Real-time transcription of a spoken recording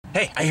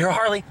Hey, I hear a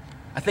Harley.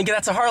 I think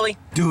that's a Harley.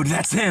 Dude,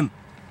 that's him.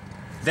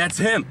 That's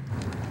him.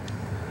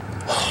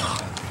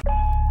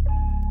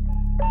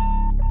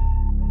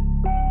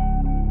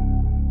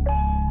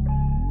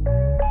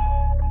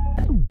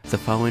 The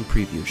following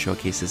preview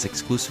showcases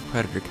exclusive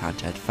Predator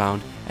content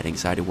found at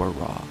Anxiety War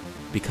Raw.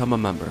 Become a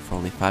member for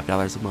only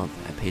 $5 a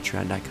month at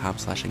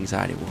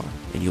patreon.com/anxietywar,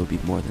 and you'll be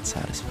more than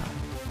satisfied.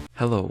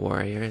 Hello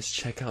warriors,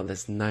 check out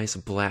this nice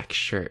black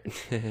shirt.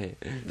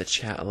 The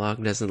chat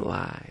log doesn't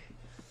lie.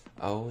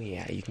 Oh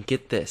yeah, you can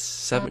get this,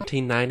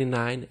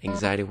 $17.99,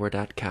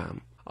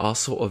 anxietywar.com.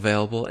 Also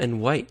available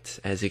in white,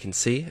 as you can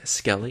see,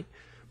 Skelly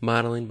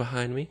modeling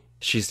behind me.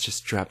 She's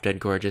just drop dead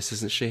gorgeous,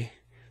 isn't she?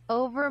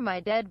 Over my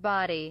dead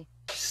body.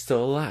 She's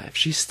still alive.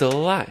 She's still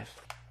alive.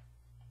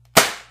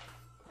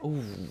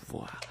 Ooh,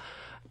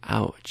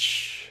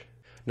 ouch.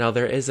 Now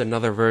there is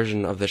another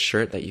version of the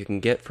shirt that you can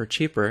get for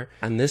cheaper.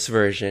 On this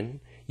version,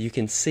 you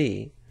can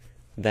see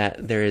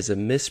that there is a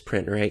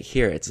misprint right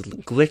here. It's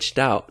glitched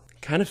out.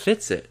 Kind of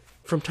fits it.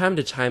 From time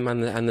to time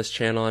on this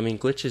channel, I mean,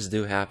 glitches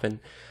do happen.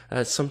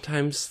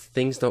 Sometimes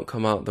things don't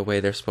come out the way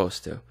they're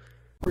supposed to.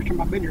 First time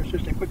I've been here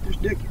since they put this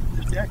deck.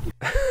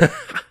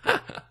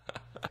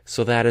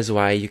 So that is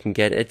why you can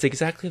get it's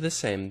exactly the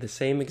same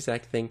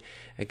exact thing,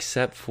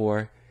 except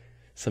for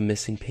some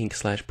missing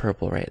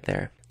pink/purple right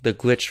there. The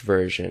glitch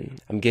version.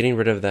 I'm getting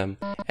rid of them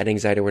at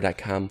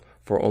anxietywar.com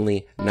for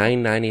only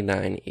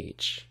 $9.99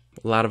 each.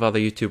 A lot of other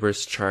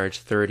YouTubers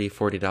charge $30,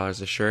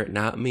 $40 a shirt.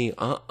 Not me.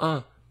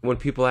 When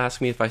people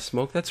ask me if I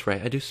smoke, that's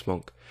right, I do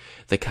smoke.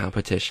 The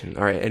competition.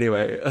 Alright,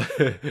 anyway.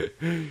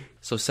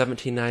 So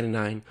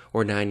 $17.99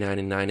 or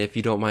 $9.99 if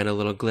you don't mind a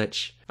little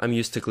glitch. I'm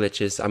used to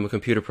glitches. I'm a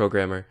computer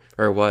programmer.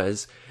 Or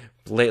was.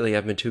 Lately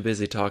I've been too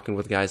busy talking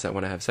with guys that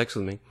want to have sex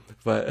with me.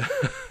 But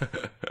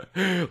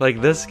like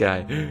this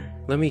guy.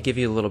 Let me give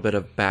you a little bit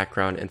of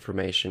background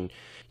information.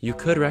 You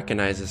could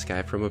recognize this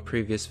guy from a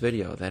previous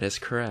video. That is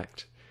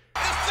correct.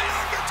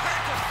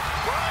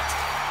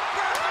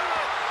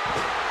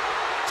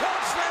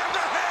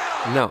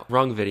 No,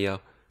 wrong video.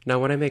 Now,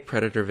 when I make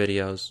Predator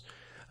videos,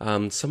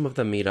 some of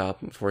them meet up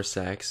for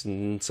sex,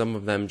 and some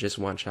of them just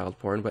want child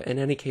porn, but in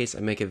any case, I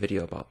make a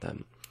video about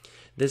them.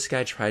 This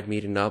guy tried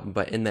meeting up,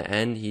 but in the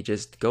end, he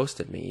just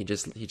ghosted me. He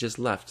just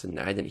left, and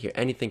I didn't hear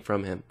anything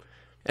from him.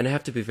 And I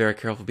have to be very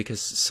careful because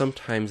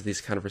sometimes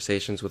these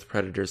conversations with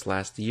predators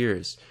last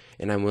years,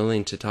 and I'm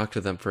willing to talk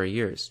to them for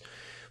years.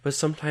 But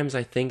sometimes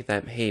I think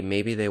that, hey,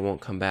 maybe they won't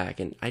come back,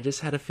 and I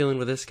just had a feeling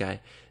with this guy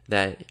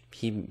that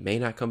he may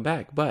not come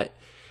back, but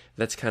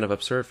that's kind of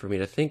absurd for me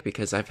to think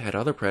because I've had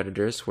other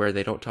predators where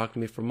they don't talk to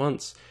me for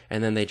months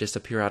and then they just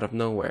appear out of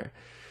nowhere.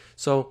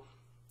 So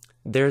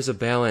there's a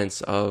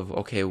balance of,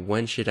 okay,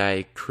 when should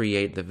I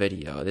create the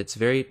video? It's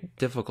very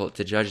difficult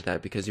to judge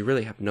that because you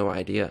really have no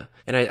idea.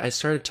 And I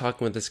started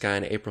talking with this guy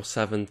on April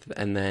 7th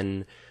and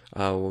then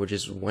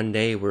just one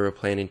day we were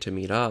planning to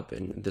meet up,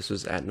 and this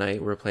was at night.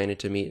 We were planning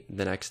to meet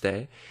the next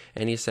day.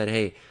 And he said,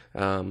 hey,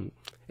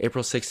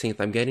 April 16th,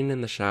 I'm getting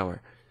in the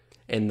shower.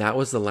 And that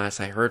was the last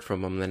I heard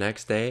from him. The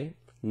next day,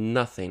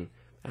 nothing.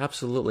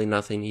 Absolutely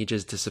nothing. He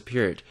just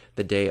disappeared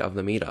the day of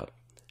the meetup.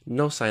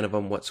 No sign of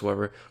him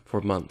whatsoever for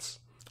months.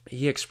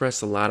 He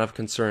expressed a lot of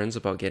concerns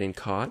about getting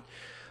caught.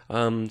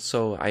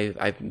 So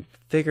I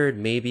figured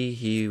maybe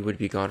he would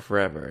be gone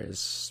forever.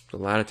 As a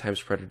lot of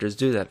times predators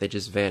do that. They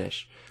just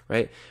vanish,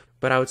 right?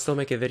 But I would still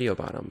make a video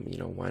about him. You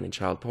know, whining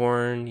child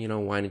porn, you know,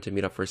 whining to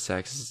meet up for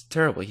sex. It's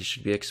terrible. He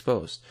should be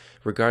exposed,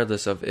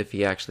 regardless of if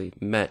he actually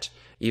met,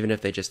 even if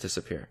they just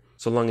disappear.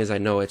 So long as I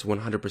know it's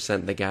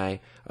 100% the guy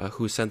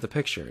who sent the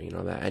picture, you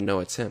know, that I know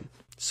it's him.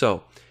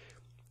 So,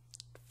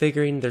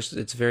 figuring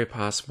it's very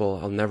possible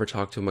I'll never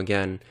talk to him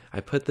again,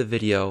 I put the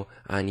video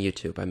on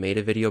YouTube. I made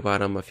a video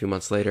about him a few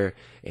months later,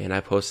 and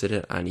I posted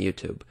it on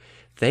YouTube.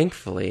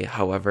 Thankfully,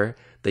 however,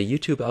 the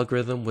YouTube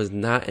algorithm was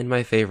not in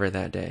my favor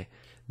that day.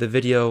 The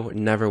video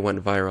never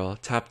went viral,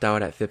 topped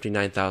out at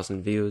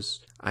 59,000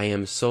 views. I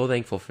am so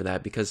thankful for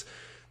that because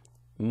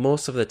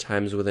most of the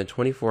times within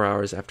 24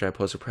 hours after I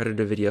post a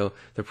Predator video,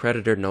 the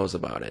Predator knows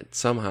about it.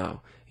 Somehow,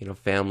 you know,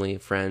 family,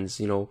 friends,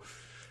 you know,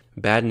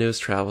 bad news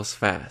travels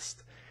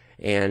fast.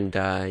 And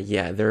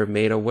yeah, they're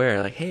made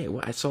aware, like, hey,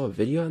 I saw a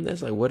video on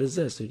this, like, what is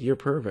this? You're a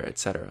pervert,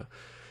 etc.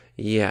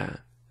 Yeah,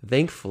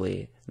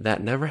 thankfully,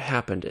 that never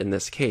happened in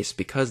this case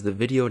because the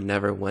video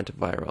never went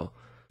viral.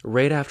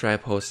 Right after I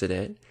posted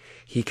it,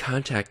 he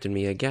contacted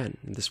me again,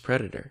 this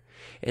predator.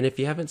 And if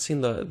you haven't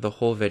seen the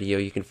whole video,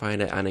 you can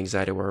find it on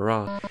Anxiety War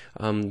Raw.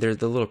 There's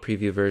the little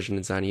preview version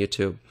is on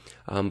YouTube,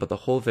 but the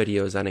whole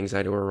video is on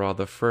Anxiety War Raw,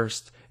 the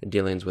first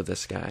dealings with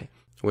this guy,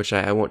 which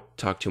I won't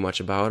talk too much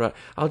about.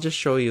 I'll just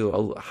show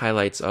you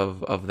highlights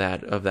of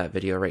that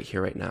video right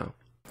here, right now.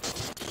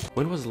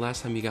 When was the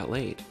last time you got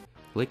laid?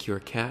 Lick your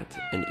cat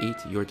and eat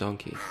your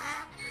donkey.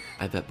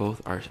 I bet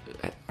both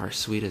are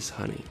sweet as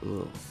honey.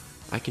 Ugh.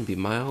 I can be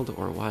mild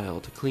or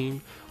wild,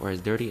 clean or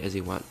as dirty as he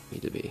wants me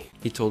to be.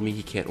 He told me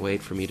he can't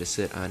wait for me to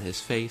sit on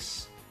his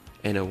face,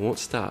 and it won't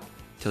stop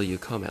till you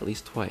come at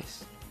least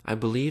twice. I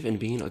believe in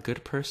being a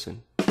good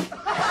person.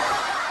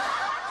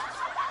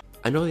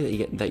 I know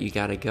that you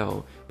gotta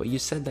go, but you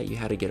said that you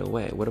had to get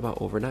away. What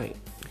about overnight?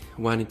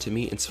 Wanting to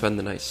meet and spend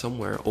the night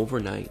somewhere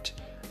overnight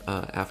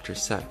after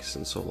sex,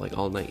 and so like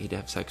all night he'd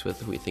have sex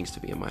with who he thinks to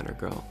be a minor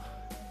girl.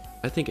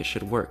 I think it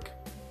should work.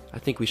 I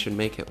think we should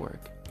make it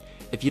work.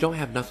 If you don't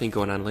have nothing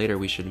going on later,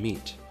 we should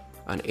meet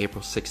on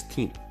April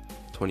 16th,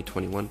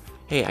 2021.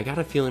 Hey, I got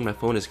a feeling my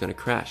phone is gonna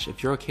crash.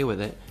 If you're okay with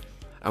it,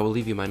 I will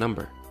leave you my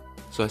number.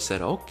 So I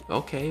said,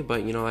 okay,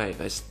 but you know, I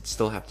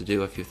still have to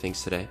do a few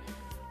things today.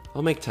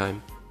 I'll make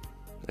time.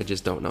 I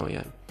just don't know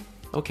yet.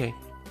 Okay.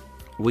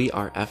 We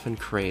are effing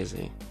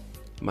crazy.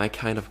 My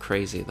kind of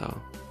crazy though.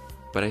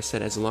 But I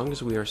said, as long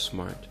as we are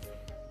smart,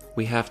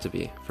 we have to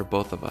be, for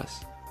both of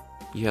us.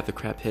 You have the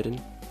crap hidden?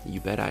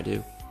 You bet I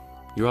do.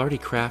 You're already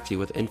crafty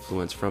with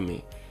influence from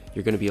me.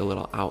 You're gonna be a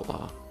little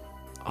outlaw.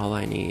 All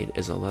I need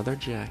is a leather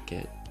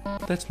jacket.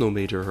 That's no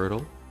major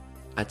hurdle.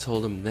 I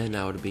told him then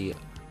I would be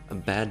a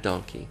bad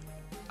donkey.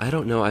 I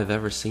don't know I've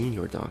ever seen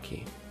your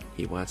donkey.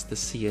 He wants to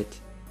see it.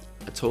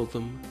 I told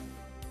him,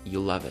 you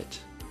love it.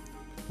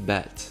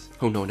 Bet.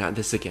 Oh no, not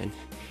this again.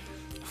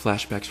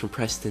 Flashbacks from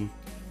Preston,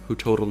 who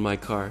totaled my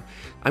car.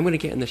 I'm gonna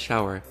get in the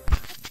shower.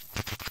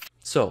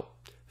 So,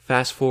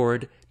 fast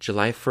forward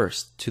July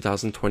 1st,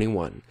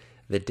 2021,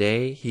 the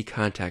day he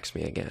contacts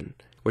me again,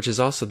 which is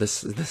also the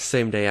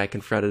same day I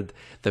confronted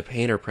the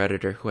painter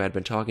predator who I had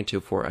been talking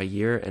to for a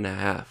year and a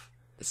half.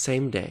 The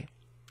same day,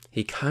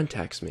 he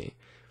contacts me.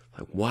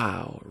 Like,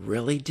 wow,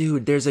 really?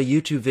 Dude, there's a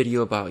YouTube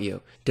video about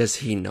you. Does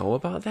he know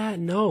about that?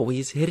 No,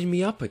 he's hitting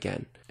me up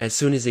again. As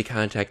soon as he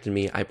contacted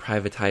me, I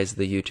privatized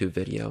the YouTube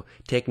video.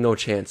 Take no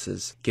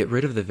chances. Get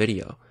rid of the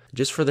video.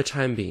 Just for the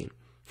time being.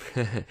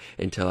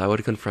 Until I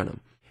would confront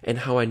him. And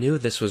how I knew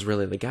this was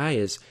really the guy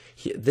is,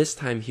 this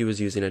time he was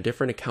using a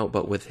different account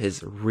but with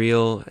his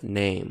real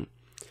name.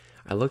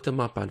 I looked him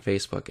up on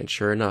Facebook and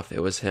sure enough,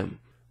 it was him.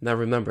 Now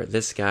remember,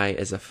 this guy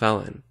is a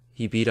felon.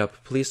 He beat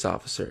up police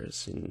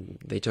officers, and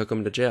they took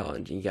him to jail,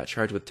 and he got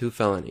charged with 2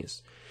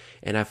 felonies.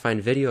 And I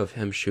find video of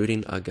him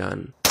shooting a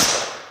gun.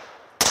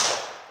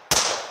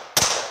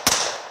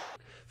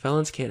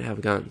 Felons can't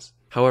have guns.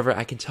 However,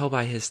 I can tell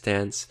by his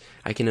stance,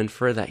 I can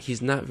infer that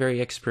he's not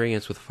very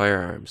experienced with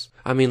firearms.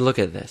 I mean, look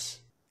at this.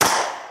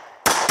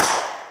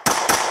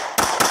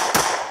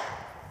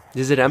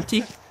 Is it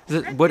empty?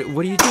 What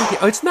are you doing?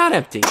 Oh, it's not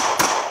empty.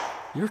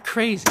 You're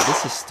crazy.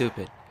 This is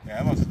stupid.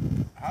 Yeah,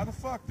 how the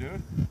fuck,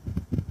 dude?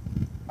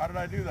 How did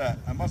I do that?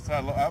 I must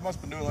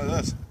have been doing like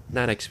this.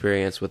 Not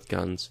experienced with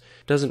guns.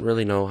 Doesn't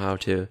really know how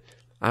to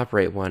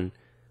operate one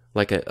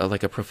like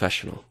a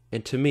professional.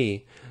 And to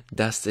me,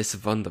 das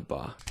ist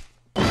wunderbar.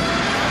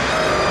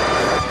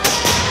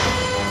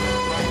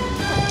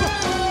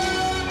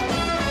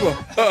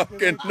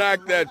 Fucking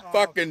knock that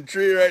fucking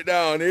tree right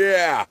down,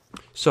 yeah!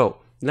 So,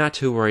 not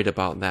too worried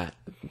about that.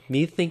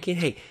 Me thinking,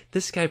 hey,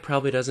 this guy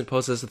probably doesn't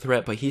pose as a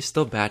threat, but he's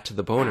still bad to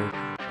the boner.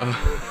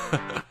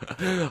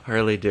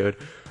 Harley, dude.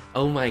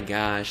 Oh my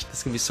gosh, this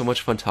is gonna be so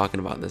much fun talking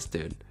about this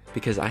dude.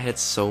 Because I had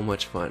so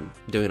much fun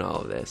doing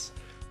all of this.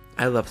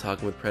 I love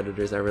talking with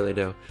predators, I really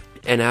do.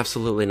 And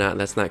absolutely not,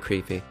 that's not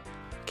creepy.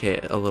 Okay,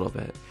 a little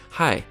bit.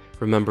 Hi,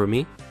 remember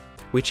me?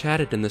 We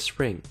chatted in the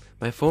spring.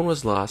 My phone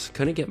was lost,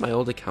 couldn't get my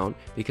old account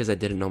because I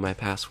didn't know my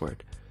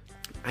password.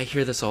 I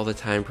hear this all the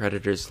time,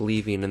 predators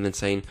leaving and then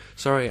saying,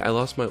 sorry, I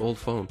lost my old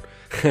phone.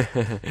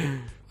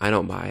 I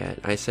don't buy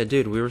it. I said,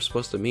 dude, we were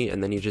supposed to meet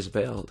and then you just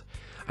bailed.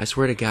 I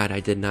swear to God,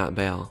 I did not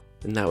bail.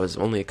 And that was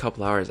only a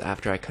couple hours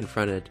after I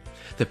confronted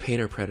the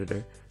painter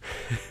predator.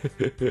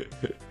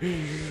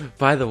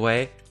 By the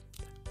way,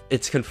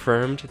 it's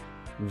confirmed,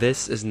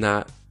 this is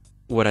not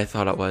what I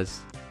thought it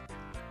was.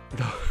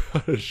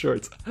 No,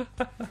 shorts.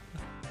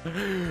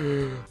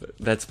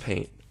 That's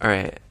paint.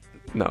 Alright,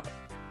 no.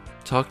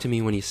 Talk to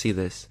me when you see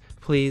this.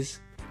 Please.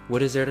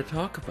 What is there to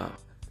talk about?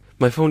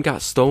 My phone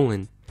got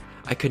stolen.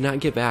 I could not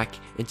get back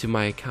into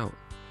my account.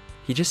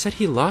 He just said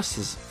he lost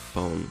his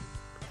phone.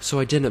 So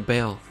I didn't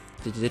bail.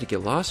 Did it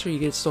get lost or you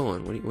get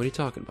stolen? What are you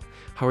talking about?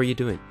 How are you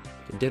doing?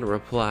 It didn't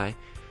reply.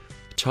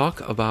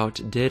 Talk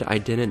about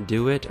didn't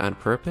do it on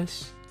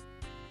purpose?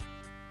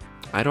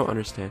 I don't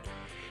understand.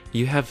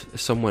 You have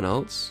someone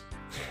else?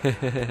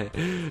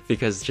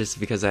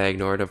 because I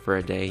ignored him for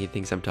a day, he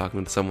thinks I'm talking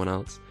with someone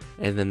else.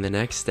 And then the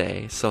next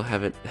day, still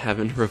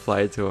haven't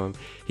replied to him.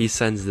 He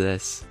sends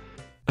this.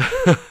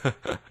 I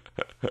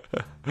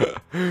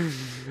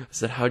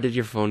said, how did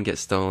your phone get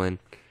stolen?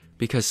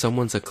 Because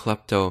someone's a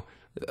klepto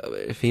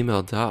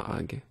female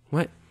dog.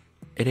 What?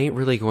 It ain't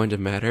really going to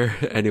matter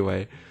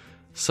anyway.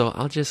 So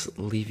I'll just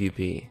leave you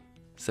be.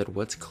 I said,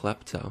 what's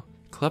klepto?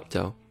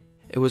 Klepto?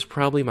 It was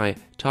probably my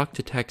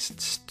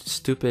talk-to-text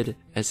stupid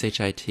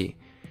SHIT.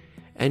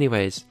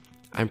 Anyways,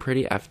 I'm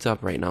pretty effed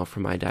up right now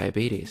from my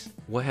diabetes.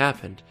 What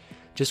happened?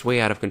 Just way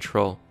out of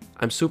control.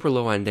 I'm super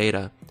low on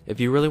data. If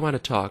you really want to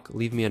talk,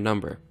 leave me a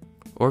number.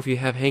 Or if you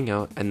have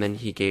Hangout, and then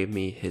he gave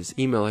me his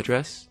email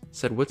address,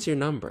 said, what's your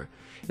number?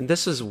 And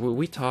this is,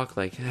 we talk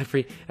like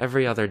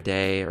every other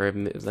day, or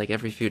like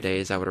every few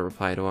days I would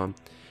reply to him.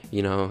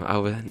 You know,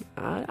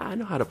 I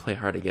know how to play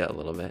hard to get a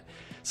little bit.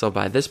 So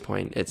by this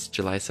point, it's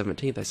July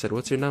 17th. I said,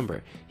 what's your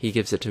number? He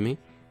gives it to me.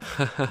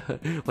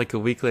 Like a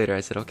week later,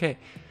 I said, okay.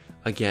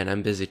 Again,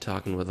 I'm busy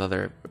talking with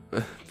other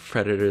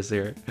predators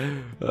here.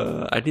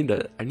 I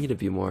need to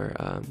be more.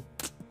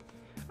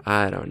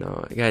 I don't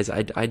know, guys.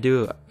 I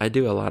do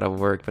a lot of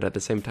work, but at the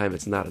same time,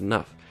 it's not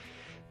enough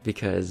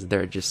because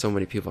there are just so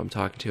many people I'm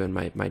talking to, and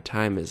my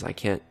time is I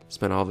can't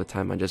spend all the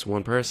time on just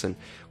one person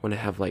when I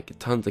have like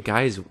tons of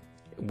guys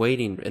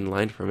waiting in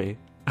line for me.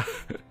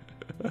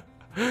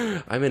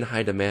 I'm in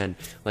high demand,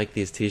 like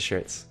these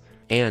t-shirts.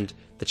 And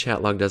the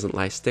Chat Log Doesn't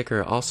Lie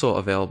sticker, also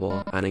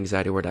available on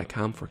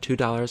anxietyware.com for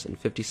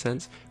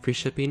 $2.50, free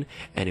shipping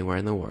anywhere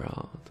in the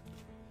world.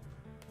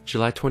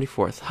 July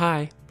 24th.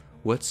 Hi,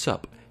 what's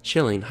up?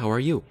 Chilling, how are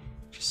you?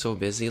 She's so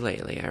busy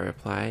lately, I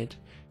replied.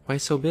 Why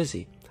so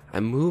busy? I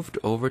moved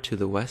over to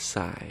the west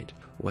side.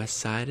 West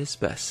side is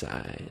best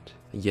side.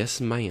 Yes,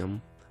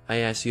 ma'am. I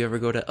asked, you ever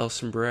go to El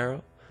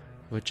Sombrero,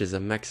 which is a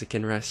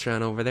Mexican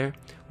restaurant over there?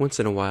 Once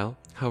in a while.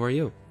 How are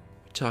you?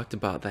 We talked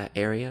about that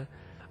area.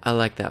 I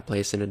like that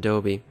place in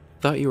Adobe.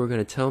 Thought you were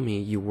going to tell me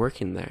you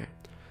working there.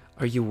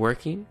 Are you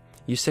working?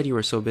 You said you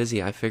were so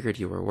busy I figured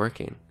you were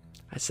working.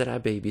 I said I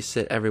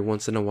babysit every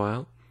once in a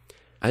while.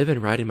 I've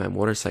been riding my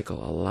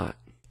motorcycle a lot.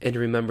 And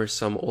remember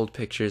some old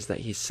pictures that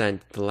he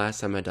sent the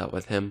last time I dealt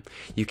with him.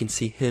 You can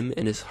see him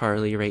and his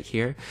Harley right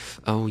here.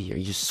 Oh, you're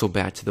just so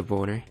bad to the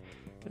boner.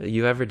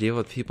 You ever deal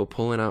with people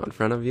pulling out in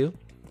front of you?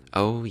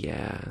 Oh,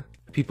 yeah.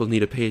 People need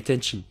to pay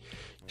attention.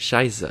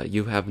 Shiza,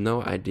 you have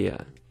no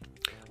idea.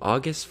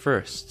 August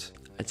 1st.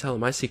 I tell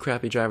him I see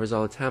crappy drivers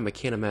all the time. I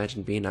can't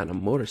imagine being on a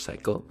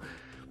motorcycle.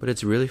 But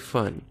it's really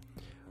fun.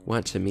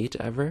 Want to meet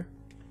ever?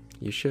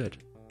 You should.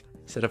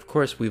 He said, of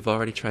course, we've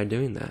already tried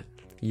doing that.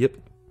 Yep.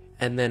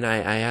 And then I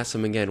asked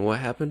him again, what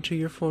happened to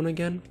your phone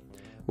again?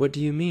 What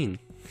do you mean?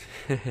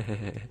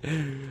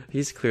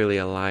 He's clearly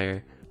a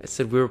liar. I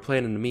said, we were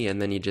planning to meet,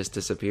 and then he just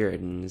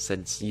disappeared. And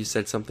said, you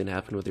said something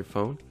happened with your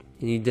phone?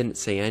 And he didn't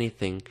say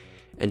anything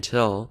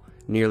until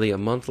nearly a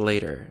month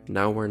later.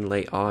 Now we're in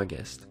late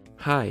August.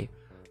 Hi.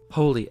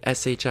 Holy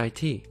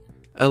S-H-I-T.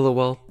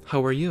 LOL,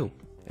 how are you?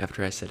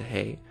 After I said,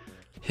 hey.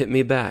 Hit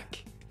me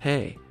back.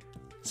 Hey.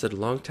 Said,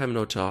 long time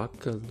no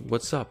talk.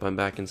 What's up? I'm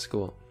back in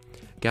school.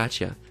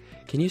 Gotcha.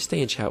 Can you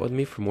stay and chat with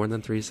me for more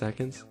than 3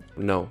 seconds?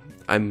 No,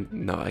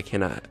 I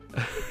cannot.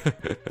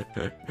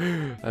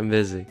 I'm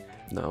busy.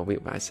 No,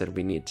 I said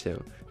we need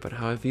to. But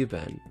how have you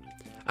been?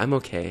 I'm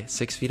okay,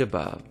 6 feet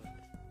above.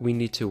 We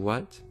need to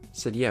what?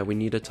 Said, yeah, we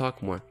need to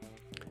talk more.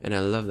 And I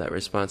love that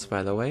response,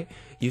 by the way.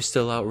 You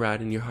still out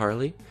riding your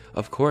Harley?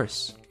 Of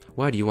course.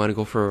 Why, do you want to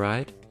go for a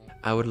ride?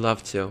 I would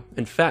love to.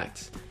 In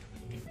fact,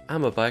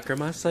 I'm a biker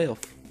myself.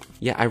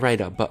 Yeah, I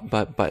ride a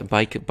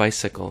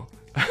bicycle.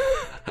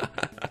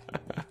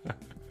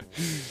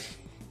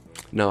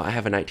 No, I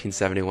have a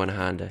 1971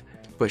 Honda.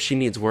 But she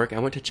needs work. I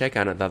went to check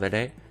on it the other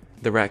day.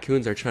 The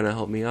raccoons are trying to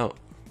help me out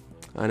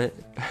on it.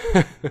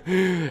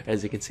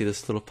 As you can see,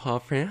 this little paw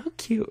print. How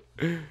cute.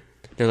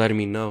 They're letting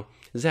me know.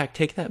 Zach,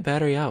 take that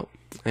battery out.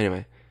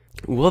 Anyway.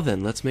 Well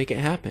then, let's make it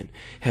happen.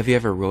 Have you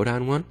ever rode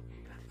on one?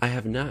 I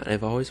have not.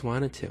 I've always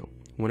wanted to.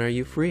 When are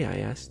you free? I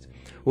asked.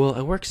 Well,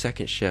 I work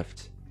second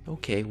shift.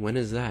 Okay, when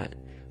is that?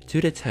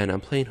 2 to 10. I'm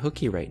playing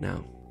hooky right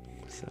now.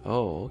 So,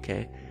 oh,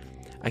 okay.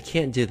 I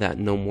can't do that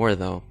no more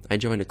though. I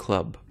joined a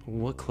club.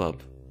 What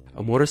club?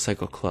 A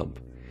motorcycle club.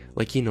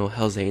 Like, you know,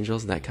 Hell's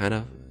Angels, that kind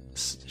of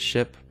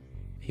ship.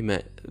 He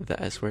meant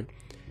the S word.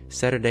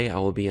 Saturday I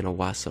will be in a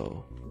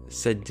Wasso.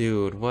 Said,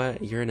 dude,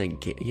 what? You're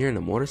in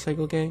a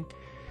motorcycle gang?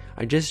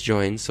 I just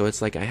joined, so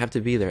it's like I have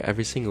to be there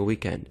every single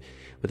weekend.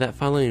 But that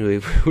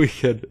following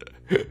weekend,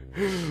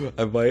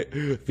 I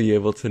might be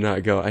able to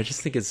not go. I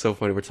just think it's so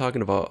funny. We're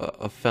talking about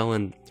a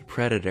felon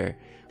predator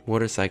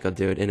motorcycle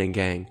dude in a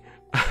gang.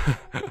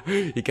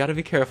 You gotta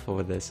be careful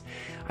with this.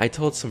 I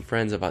told some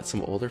friends about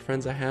some older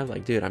friends I have,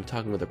 like, dude, I'm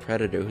talking with a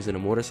predator who's in a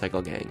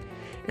motorcycle gang.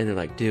 And they're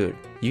like, dude,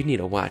 you need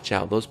to watch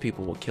out. Those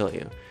people will kill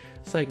you.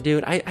 It's like,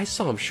 dude, I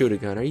saw him shoot a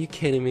gun. Are you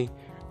kidding me?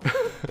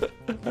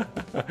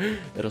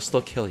 It'll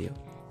still kill you.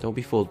 Don't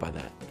be fooled by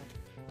that.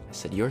 I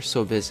said, you're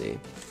so busy.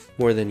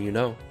 More than you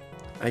know.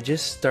 I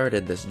just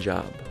started this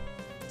job.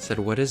 I said,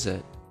 what is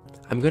it?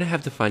 I'm gonna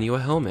have to find you a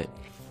helmet.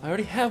 I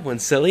already have one,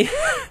 silly.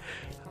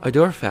 A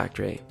door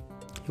factory.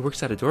 He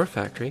works at a door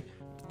factory.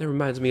 That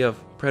reminds me of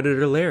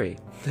Predator Larry.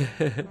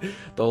 The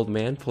old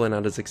man pulling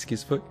out his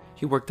excuse book.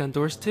 He worked on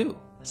doors too.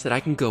 I said,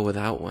 I can go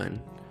without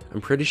one.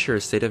 I'm pretty sure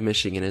the state of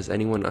Michigan is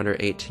anyone under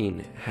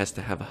 18 has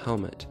to have a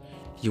helmet.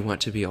 You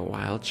want to be a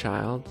wild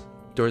child?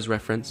 Doors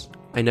reference.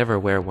 I never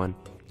wear one.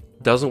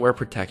 Doesn't wear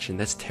protection.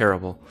 That's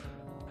terrible.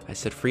 I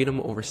said,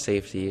 freedom over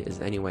safety is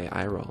any way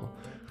I roll.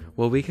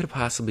 Well, we could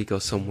possibly go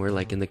somewhere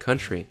like in the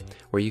country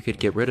where you could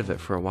get rid of it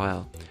for a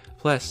while.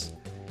 Plus,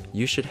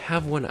 you should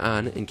have one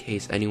on in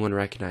case anyone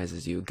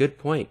recognizes you. Good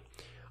point.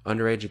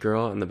 Underage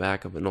girl on the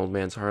back of an old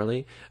man's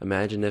Harley.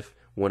 Imagine if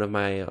one of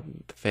my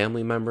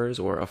family members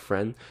or a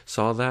friend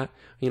saw that.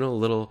 You know,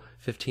 little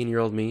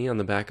 15-year-old me on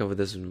the back of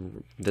this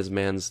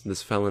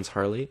felon's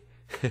Harley.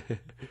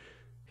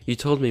 You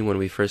told me when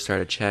we first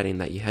started chatting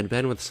that you had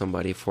been with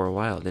somebody for a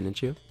while,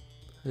 didn't you?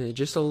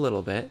 Just a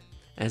little bit.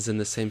 As in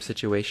the same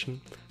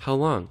situation? How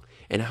long?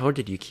 And how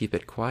did you keep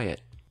it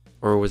quiet?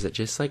 Or was it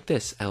just like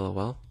this,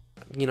 LOL?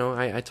 You know,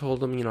 I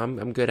told him, you know,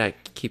 I'm good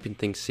at keeping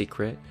things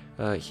secret.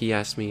 He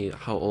asked me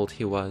how old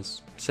he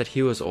was. Said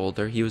he was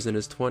older, he was in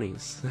his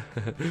 20s.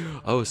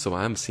 Oh, so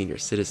I'm a senior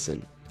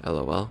citizen,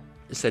 LOL.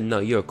 He said, no,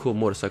 you're a cool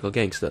motorcycle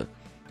gangster.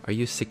 Are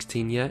you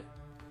 16 yet?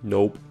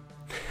 Nope.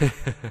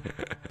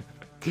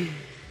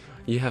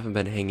 You haven't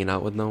been hanging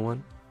out with no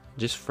one?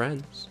 Just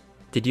friends.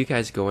 Did you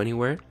guys go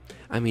anywhere?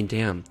 I mean,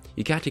 damn,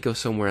 you got to go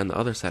somewhere on the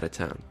other side of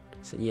town. I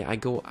said, yeah, I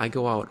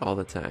go out all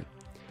the time.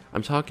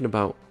 I'm talking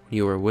about when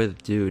you were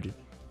with dude.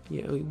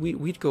 Yeah,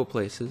 we'd go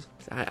places.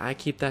 I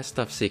keep that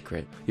stuff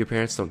secret. Your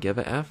parents don't give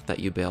a F that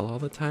you bail all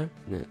the time?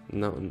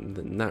 No,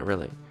 not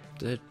really.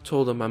 I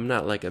told them I'm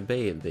not like a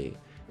baby.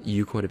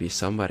 You going to be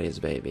somebody's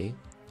baby.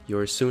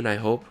 Yours soon, I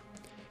hope.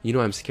 You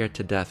know I'm scared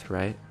to death,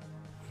 right?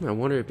 I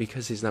wonder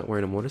because he's not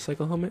wearing a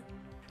motorcycle helmet?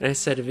 And I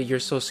said, if you're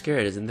so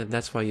scared, isn't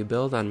that's why you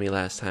bailed on me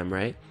last time,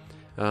 right?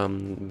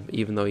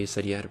 Even though you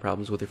said you had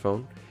problems with your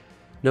phone?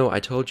 No, I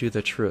told you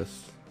the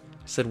truth.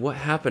 I said, what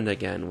happened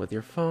again with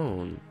your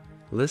phone?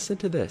 Listen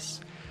to this.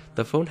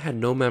 The phone had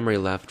no memory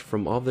left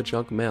from all the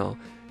junk mail,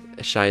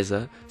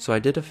 Shiza, so I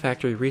did a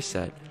factory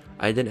reset.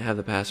 I didn't have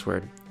the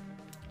password.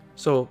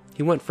 So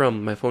he went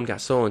from my phone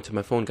got stolen to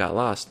my phone got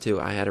lost to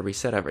I had to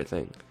reset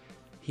everything.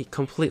 He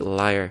complete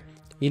liar.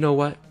 You know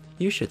what?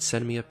 You should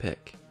send me a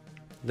pic.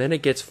 Then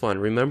it gets fun.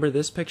 Remember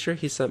this picture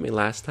he sent me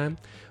last time?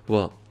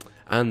 Well,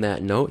 on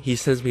that note, he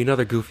sends me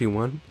another goofy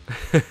one.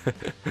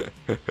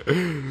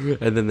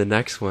 And then the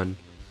next one.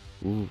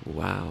 Ooh,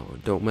 wow,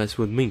 don't mess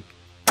with me.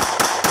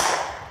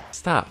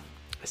 Stop.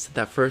 I said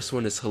that first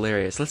one is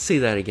hilarious. Let's see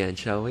that again,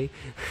 shall we?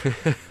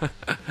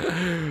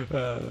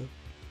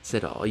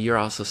 Said, oh, you're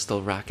also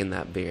still rocking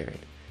that beard.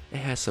 It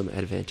has some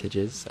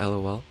advantages,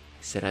 LOL.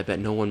 Said, I bet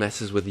no one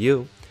messes with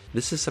you.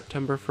 This is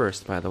September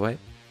 1st, by the way.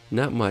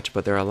 Not much,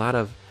 but there are a lot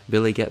of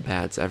Billy Get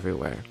Bads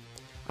everywhere.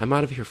 I'm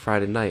out of here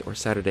Friday night or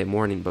Saturday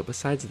morning, but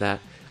besides that,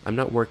 I'm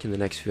not working the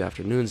next few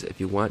afternoons if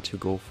you want to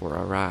go for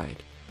a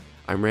ride.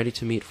 I'm ready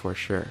to meet for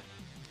sure.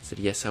 I said,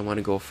 yes, I want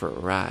to go for a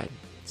ride.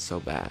 It's so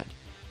bad.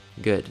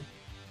 Good.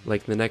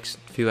 Like the next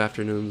few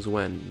afternoons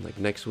when? Like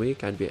next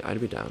week? I'd be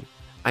down.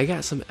 I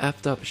got some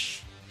effed up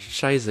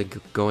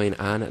shiza going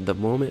on at the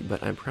moment,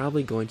 but I'm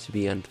probably going to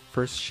be on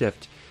first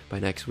shift by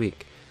next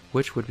week.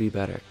 Which would be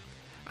better?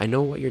 I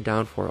know what you're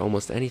down for,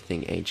 almost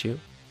anything, ain't you?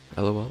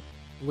 LOL.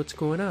 What's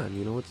going on?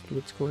 You know,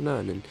 what's going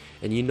on?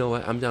 And you know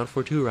what? I'm down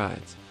for 2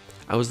 rides.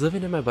 I was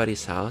living in my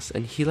buddy's house,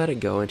 and he let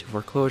it go into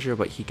foreclosure,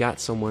 but he got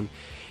someone,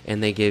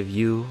 and they gave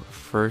you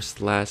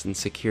first, last, and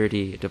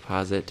security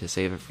deposit to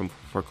save it from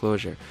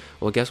foreclosure.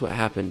 Well, guess what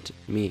happened to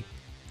me?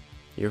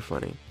 You're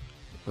funny.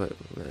 But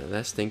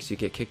that stinks. You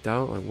get kicked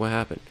out? Like, what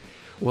happened?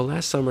 Well,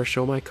 last summer,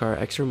 show my car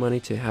extra money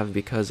to have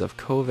because of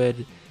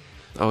COVID.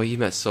 Oh, you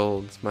meant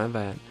sold. My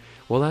bad.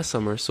 Well, last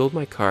summer, sold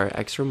my car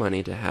extra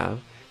money to have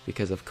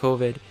because of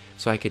COVID,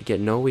 so I could get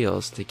no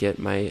wheels to get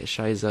my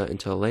shiza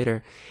until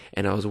later,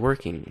 and I was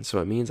working, so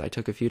it means I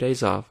took a few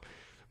days off,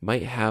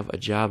 might have a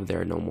job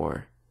there no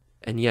more.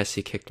 And yes,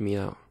 he kicked me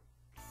out.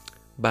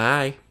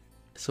 Bye.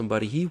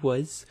 Somebody he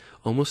was.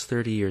 Almost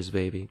 30 years,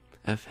 baby.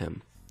 F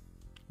him.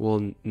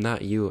 Well,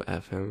 not you,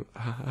 F him.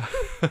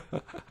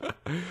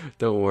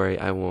 Don't worry,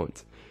 I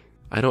won't.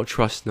 I don't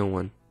trust no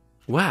one.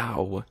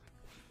 Wow.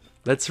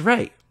 That's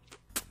right.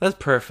 That's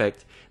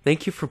perfect.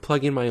 Thank you for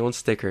plugging my own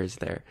stickers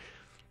there.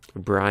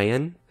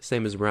 Brian,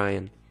 same as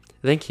Brian.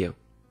 Thank you.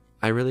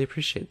 I really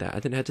appreciate that. I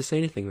didn't have to say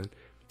anything then.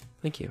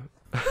 Thank you.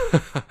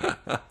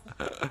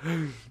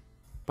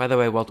 By the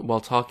way,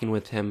 while talking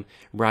with him,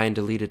 Brian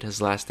deleted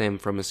his last name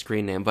from his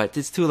screen name, but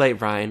it's too late,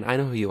 Brian. I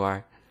know who you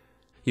are.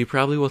 You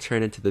probably will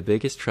turn into the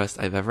biggest trust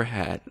I've ever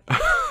had.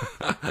 Alright,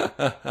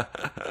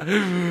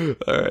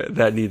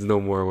 that needs no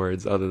more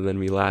words other than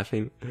me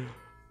laughing.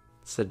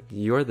 Said,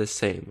 you're the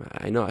same.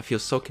 I know, I feel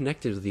so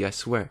connected with you, I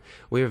swear.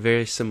 We are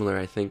very similar,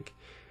 I think.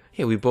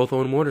 Hey, we both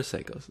own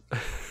motorcycles.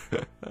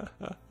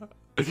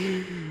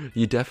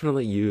 You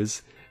definitely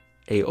use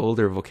a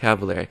older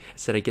vocabulary. I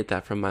said, I get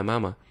that from my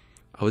mama.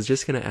 I was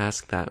just gonna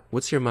ask that.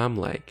 What's your mom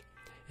like?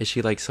 Is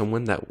she like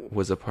someone that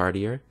was a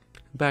partier?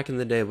 Back in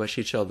the day, but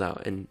she chilled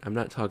out. And I'm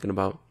not talking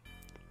about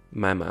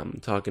my mom.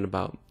 I'm talking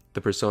about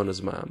the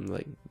persona's mom.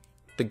 Like,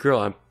 the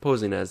girl I'm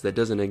posing as that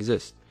doesn't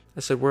exist.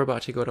 I said, we're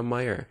about to go to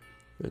Meyer.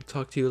 I'll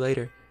talk to you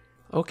later.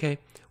 Okay,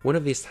 one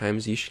of these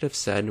times you should have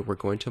said we're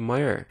going to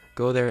Meyer.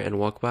 Go there and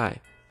walk by.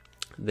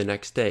 The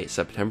next day,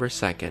 September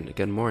 2nd,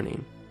 good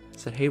morning. I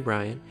said, hey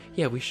Brian,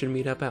 yeah, we should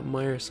meet up at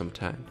Meyer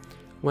sometime.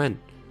 When?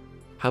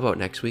 How about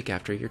next week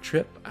after your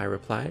trip? I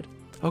replied.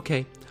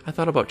 Okay, I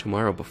thought about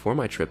tomorrow before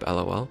my trip,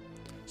 LOL.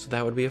 So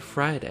that would be a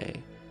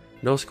Friday.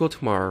 No school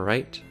tomorrow,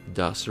 right?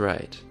 Das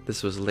right.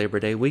 This was Labor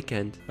Day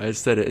weekend. I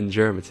said it in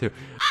German too.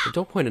 But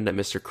don't point it at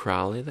Mr.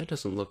 Crowley. That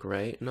doesn't look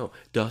right. No,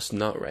 das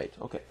not right.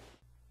 Okay.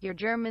 Your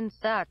German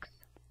sucks.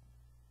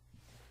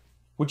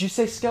 Would you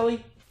say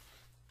Skelly?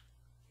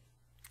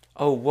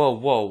 Oh, whoa,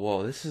 whoa,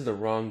 whoa. This is the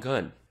wrong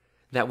gun.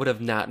 That would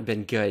have not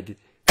been good.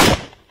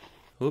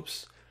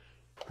 Oops.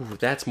 Ooh,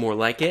 that's more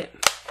like it.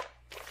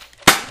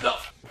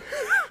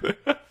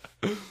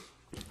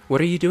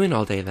 What are you doing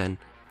all day then?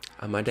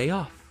 On my day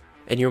off.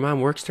 And your mom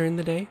works during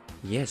the day?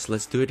 Yes,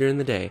 let's do it during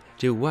the day.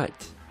 Do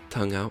what?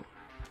 Tongue out.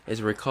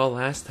 As I recall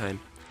last time,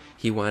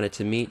 he wanted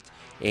to meet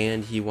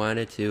and he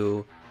wanted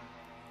to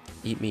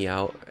eat me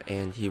out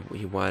and he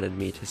wanted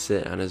me to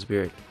sit on his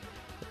beard.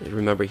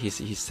 Remember, he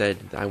said,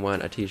 I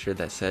want a t-shirt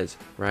that says,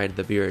 ride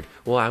the beard.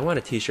 Well, I want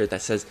a t-shirt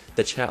that says,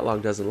 the chat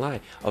log doesn't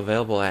lie,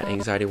 available at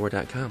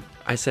anxietywar.com.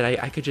 I said,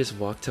 I could just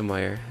walk to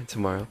Meyer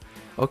tomorrow.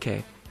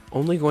 Okay,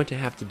 only thing I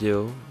have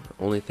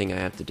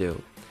to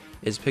do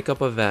is pick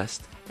up a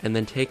vest and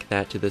then take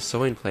that to the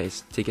sewing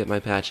place to get my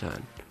patch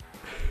on.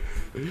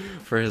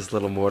 For his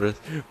little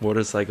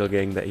motorcycle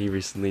gang that he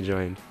recently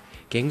joined.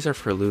 Gangs are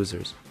for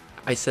losers.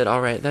 I said,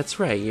 alright, that's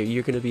right,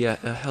 you're gonna be a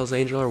Hell's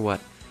Angel or what?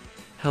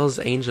 Hell's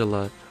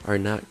Angela are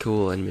not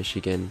cool in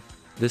Michigan.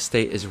 This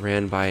state is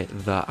ran by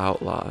the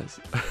Outlaws.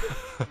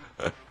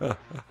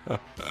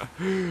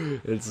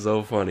 It's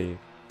so funny.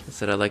 I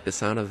said I like the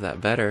sound of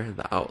that better,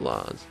 the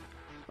Outlaws.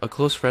 A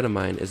close friend of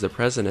mine is the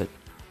president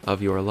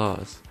of your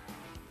laws.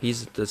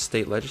 He's the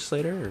state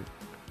legislator?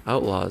 Or?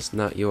 Outlaws,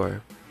 not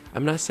your.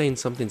 I'm not saying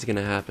something's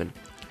gonna happen,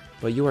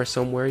 but you are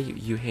somewhere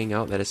you hang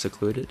out that is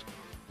secluded?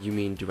 You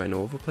mean, do I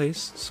know of a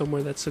place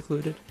somewhere that's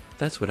secluded?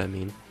 That's what I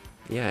mean.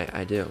 Yeah,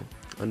 I do.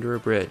 Under a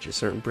bridge, a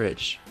certain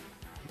bridge.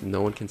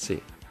 No one can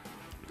see.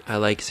 I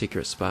like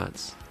secret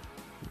spots.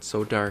 It's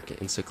so dark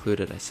and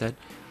secluded. I said,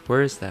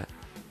 where is that?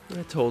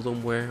 I told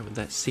him where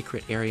that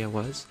secret area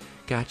was.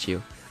 Got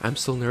you. I'm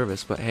still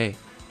nervous, but hey,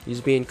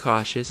 he's being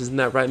cautious. Isn't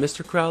that right,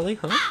 Mr. Crowley?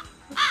 Huh?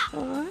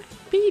 Aw,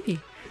 baby.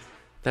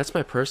 That's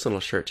my personal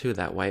shirt too,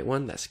 that white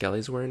one that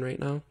Skelly's wearing right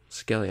now.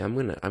 Skelly, I'm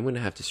gonna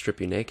have to strip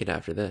you naked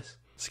after this.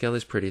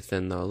 Skelly's pretty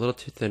thin though, a little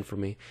too thin for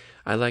me.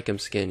 I like him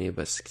skinny,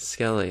 but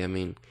Skelly, I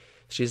mean,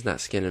 she's not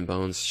skin and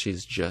bones,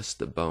 she's just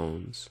the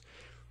bones.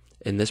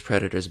 And this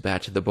predator's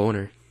bad to the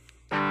boner.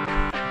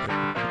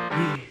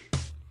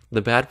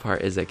 The bad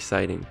part is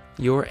exciting.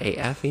 You're a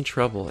effing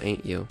trouble,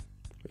 ain't you?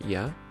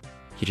 Yeah?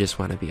 You just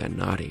want to be a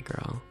naughty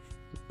girl.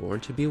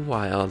 Born to be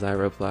wild, I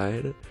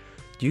replied.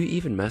 Do you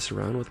even mess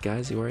around with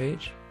guys your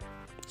age?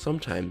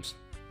 Sometimes.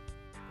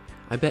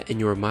 I bet in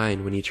your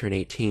mind when you turn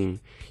 18,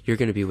 you're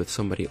gonna be with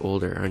somebody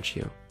older, aren't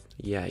you?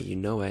 Yeah, you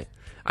know it.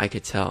 I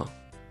could tell.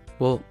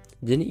 Well,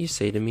 didn't you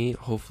say to me,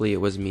 hopefully it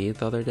was me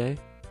the other day?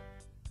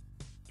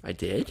 I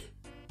did?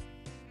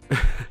 I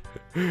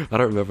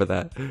don't remember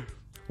that.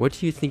 What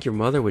do you think your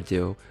mother would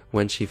do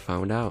when she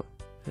found out?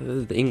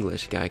 The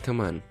English guy, come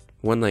on.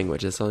 One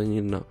language, that's all you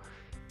need to know.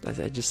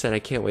 I just said I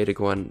can't wait to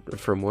go on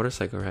for a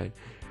motorcycle ride.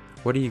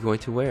 What are you going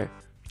to wear?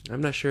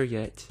 I'm not sure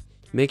yet.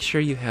 Make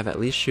sure you have at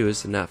least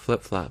shoes and not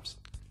flip-flops.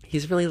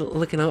 He's really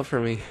looking out for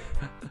me.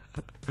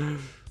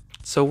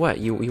 So what,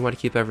 you want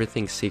to keep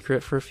everything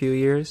secret for a few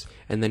years,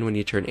 and then when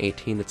you turn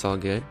 18 it's all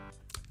good?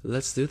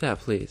 Let's do that,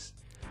 please.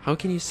 How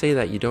can you say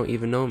that you don't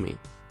even know me?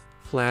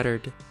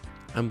 Flattered.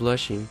 I'm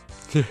blushing.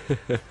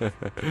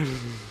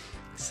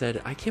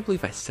 Said, I can't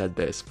believe I said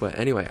this, but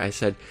anyway, I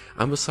said,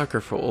 I'm a sucker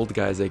for old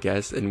guys, I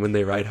guess, and when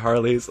they ride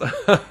Harleys.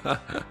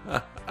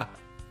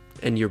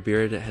 And your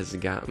beard has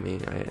got me,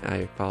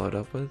 I followed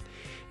up with.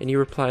 And you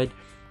replied,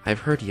 I've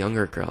heard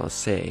younger girls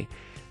say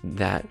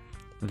that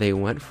they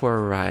went for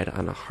a ride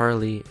on a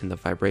Harley and the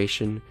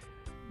vibration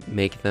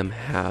make them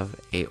have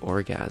a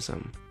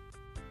orgasm.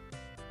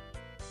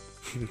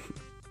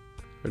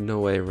 No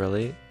way,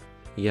 really?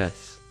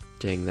 Yes.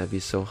 Dang, that'd be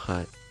so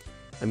hot.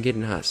 I'm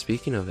getting hot.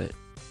 Speaking of it.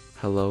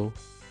 Hello?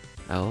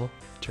 L?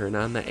 Turn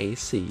on the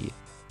AC.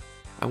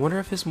 I wonder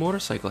if his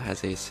motorcycle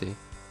has AC.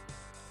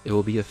 It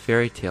will be a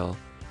fairy tale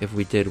if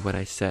we did what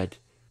I said.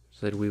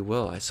 Said we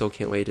will. I so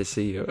can't wait to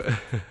see you.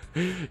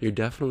 You're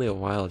definitely a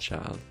wild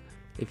child.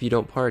 If you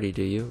don't party,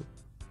 do you?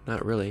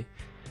 Not really.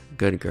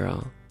 Good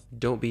girl.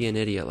 Don't be an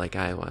idiot like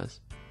I was.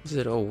 He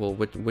said, oh, well,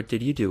 what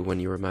did you do when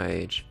you were my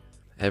age?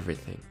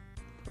 Everything.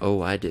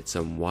 Oh, I did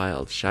some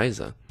wild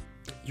shiza.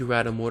 You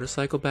ride a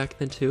motorcycle back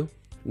then too?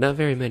 Not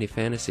very many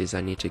fantasies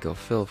I need to go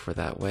fill for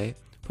that way.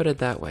 Put it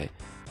that way.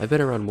 I've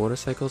been around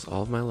motorcycles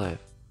all of my life.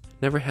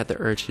 Never had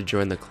the urge to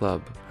join the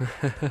club.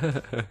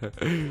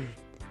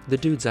 The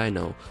dudes I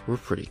know were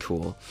pretty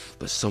cool,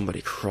 but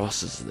somebody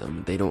crosses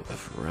them, they don't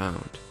F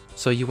around.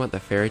 So you want the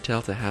fairy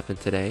tale to happen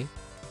today?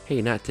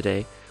 Hey, not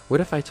today.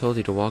 What if I told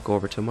you to walk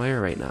over to Meyer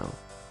right now?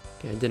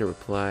 Okay, I didn't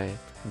reply.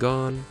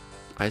 Gone.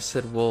 I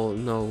said, well,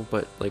 no,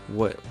 but like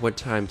what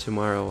time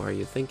tomorrow are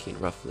you thinking,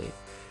 roughly?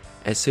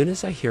 As soon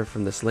as I hear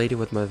from this lady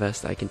with my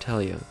vest, I can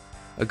tell you.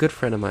 A good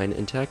friend of mine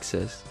in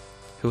Texas,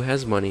 who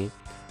has money,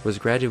 was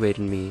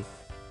graduating me.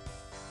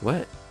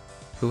 What?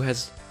 Who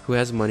has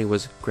money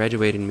was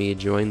graduating me,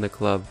 joined the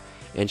club,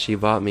 and she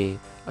bought me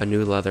a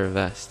new leather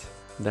vest.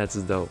 That's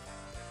dope.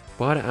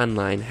 Bought it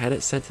online, had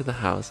it sent to the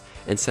house,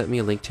 and sent me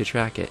a link to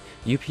track it.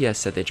 UPS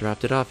said they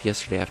dropped it off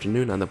yesterday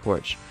afternoon on the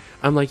porch.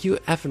 I'm like, you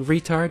effing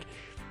retard.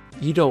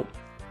 You don't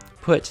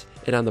put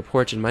it on the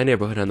porch in my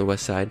neighborhood on the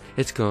west side.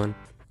 It's gone.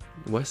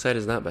 West side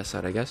is not best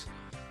side, I guess.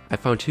 I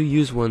found 2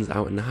 used ones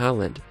out in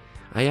Holland.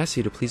 I asked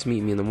you to please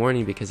meet me in the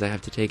morning because I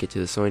have to take it to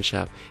the sewing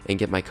shop and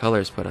get my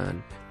colors put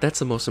on. That's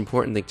the most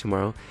important thing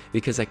tomorrow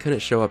because I couldn't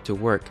show up to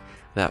work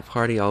that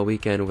party all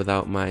weekend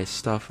without my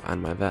stuff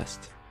on my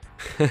vest.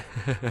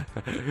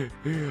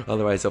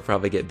 Otherwise I'll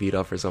probably get beat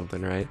up or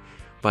something, right?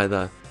 By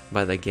the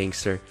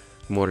gangster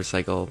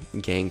motorcycle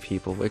gang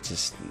people, which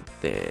is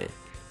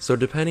So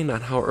depending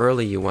on how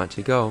early you want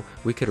to go,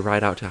 we could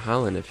ride out to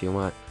Holland if you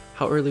want.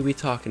 How early we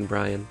talking,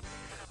 Brian?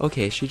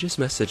 Okay, she just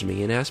messaged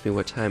me and asked me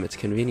what time it's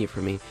convenient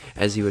for me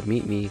as you would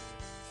meet me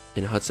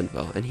in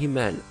Hudsonville. And he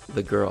meant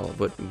the girl,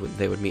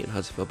 they would meet in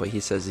Hudsonville, but he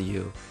says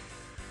you.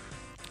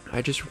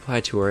 I just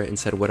replied to her and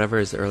said whatever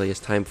is the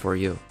earliest time for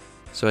you.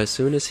 So as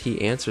soon as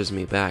he answers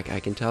me back, I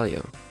can tell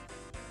you.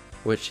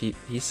 Which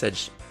he said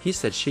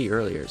she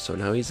earlier, so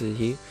now he's a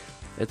he.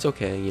 It's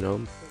okay, you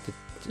know,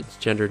 it's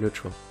gender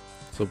neutral.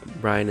 So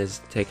Brian is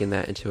taking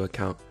that into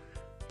account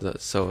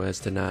so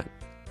as to not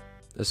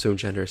assume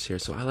genders here,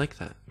 so I like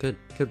that. Good,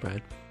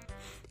 Brian.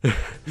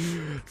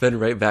 Then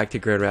right back to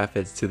Grand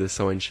Rapids to the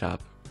sewing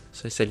shop.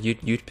 So I said,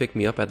 you'd pick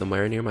me up at the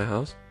Meijer near my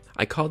house?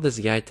 I called this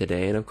guy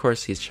today, and of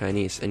course he's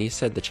Chinese, and he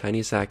said the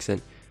Chinese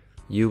accent,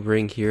 you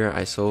bring here,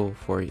 I sew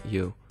for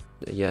you.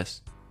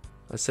 Yes.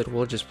 I said,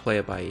 we'll just play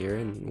it by ear,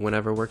 and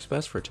whenever works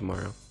best for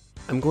tomorrow.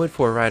 I'm going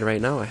for a ride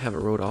right now, I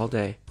haven't rode all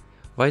day.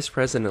 Vice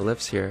President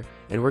lives here,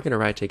 and we're gonna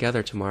ride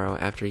together tomorrow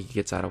after he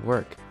gets out of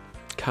work.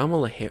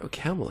 Kamala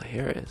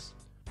Harris?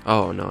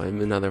 Oh no,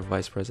 I'm another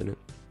vice president.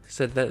 I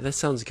said, that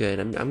sounds good.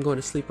 I'm going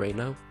to sleep right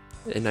now.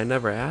 And I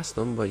never asked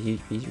him, but he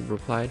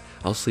replied,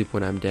 I'll sleep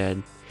when I'm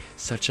dead.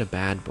 Such a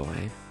bad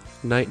boy.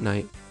 Night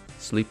night.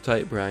 Sleep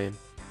tight, Brian.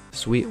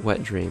 Sweet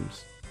wet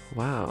dreams.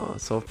 Wow,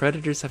 so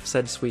predators have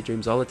said sweet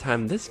dreams all the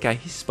time. This guy,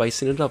 he's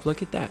spicing it up.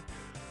 Look at that.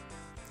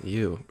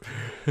 You.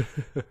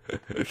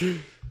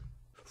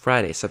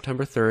 Friday,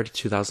 September 3rd,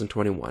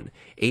 2021.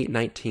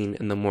 8:19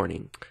 in the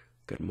morning.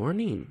 Good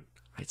morning,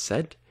 I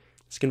said.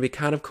 It's going to be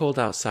kind of cold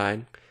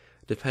outside.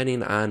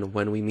 Depending on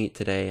when we meet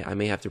today, I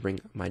may have to bring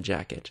my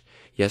jacket.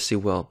 Yes, you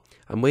will.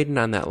 I'm waiting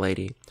on that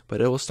lady,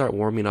 but it will start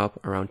warming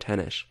up around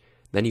 10ish.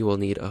 Then you will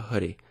need a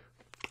hoodie.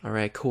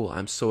 Alright, cool.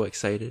 I'm so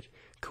excited.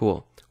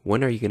 Cool.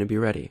 When are you going to be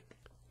ready?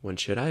 When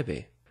should I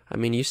be? I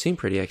mean, you seem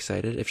pretty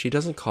excited. If she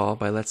doesn't call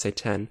by, let's say,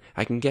 10,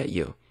 I can get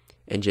you.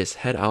 And just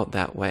head out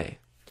that way.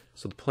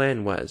 So the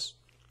plan was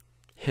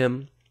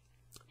him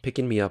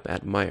picking me up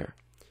at Meijer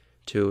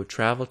to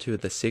travel to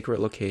the secret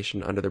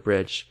location under the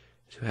bridge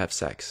to have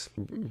sex.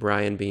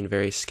 Brian being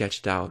very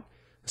sketched out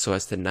so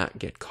as to not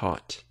get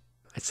caught.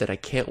 I said, I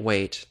can't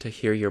wait to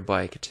hear your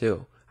bike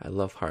too. I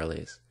love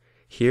Harleys.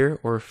 Hear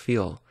or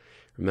feel?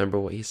 Remember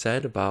what he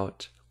said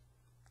about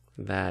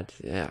that?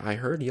 Yeah, I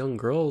heard young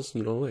girls,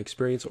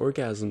 experience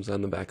orgasms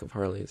on the back of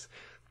Harleys.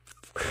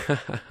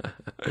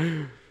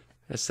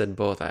 I said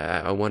both.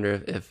 I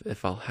wonder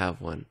if I'll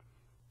have one.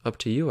 Up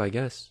to you, I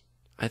guess.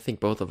 I think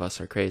both of us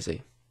are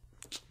crazy.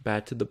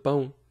 Bad to the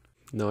bone.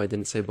 No, I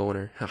didn't say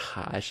boner.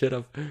 Haha, I should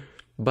have.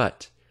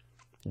 But,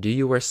 do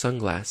you wear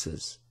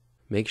sunglasses?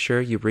 Make sure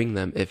you bring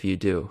them if you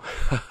do.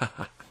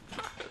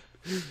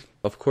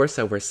 Of course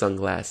I wear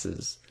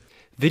sunglasses.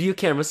 Video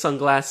camera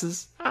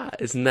sunglasses?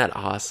 Isn't that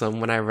awesome?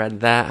 When I read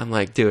that, I'm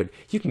like, dude,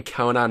 you can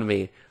count on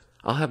me.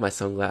 I'll have my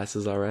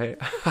sunglasses, alright?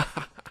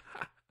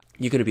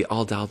 You're gonna be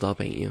all dolled up,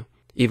 ain't you?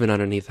 Even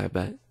underneath, I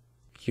bet.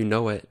 You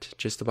know it.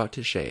 Just about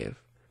to shave.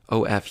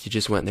 Oh, F, you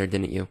just went there,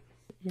 didn't you?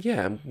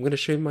 Yeah, I'm gonna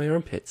shave my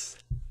armpits.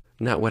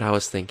 Not what I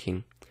was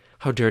thinking.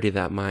 How dirty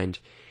that mind,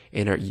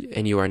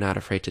 and you are not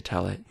afraid to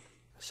tell it.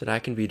 I said I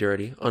can be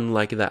dirty,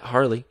 unlike that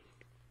Harley.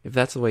 If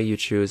that's the way you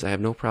choose, I have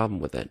no problem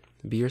with it.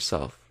 Be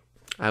yourself.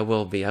 I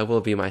will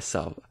be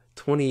myself.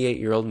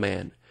 28-year-old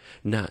man,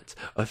 not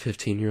a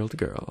 15-year-old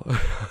girl.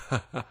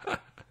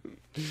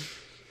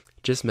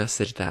 Just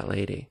messaged that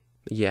lady.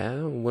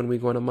 Yeah, when we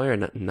go to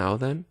Meijer now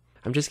then?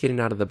 I'm just getting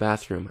out of the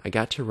bathroom. I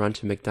got to run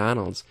to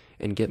McDonald's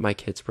and get my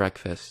kids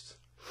breakfast.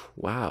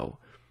 Wow.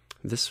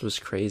 This was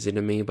crazy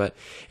to me, but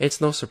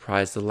it's no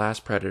surprise. The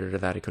last predator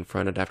that I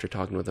confronted after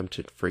talking with him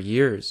for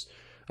years,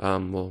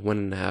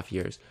 1.5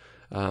 years,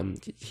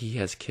 he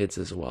has kids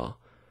as well.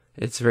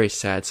 It's very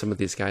sad. Some of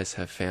these guys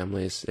have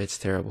families. It's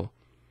terrible.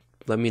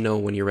 Let me know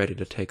when you're ready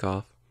to take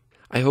off.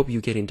 I hope you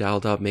getting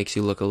dialed up makes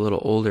you look a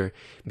little older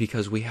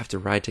because we have to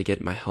ride to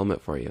get my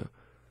helmet for you.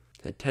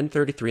 At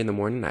 10:33 in the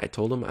morning, I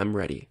told him I'm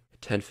ready.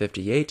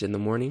 10:58 in the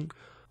morning.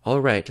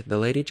 All right, the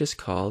lady just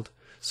called,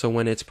 so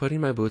when it's putting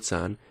my boots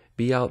on,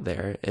 be out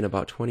there in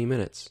about 20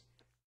 minutes.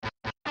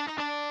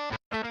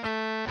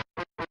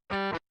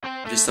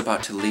 Just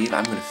about to leave,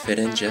 I'm gonna fit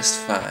in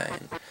just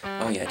fine.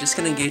 Oh yeah, just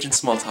gonna engage in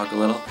small talk a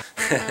little,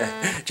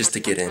 just to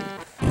get in.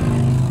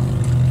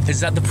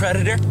 Is that the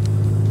predator?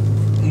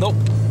 Nope.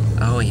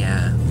 Oh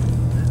yeah,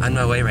 on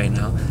my way right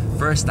now.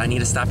 First, I need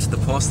to stop to the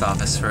post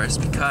office first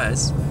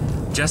because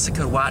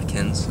Jessica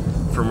Watkins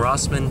from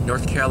Rossman,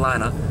 North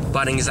Carolina,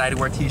 bought an Anxiety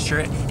War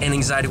t-shirt and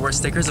Anxiety War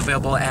stickers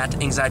available at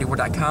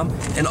anxietywar.com.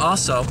 And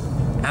also,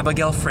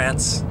 Abigail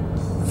France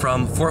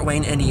from Fort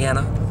Wayne,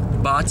 Indiana,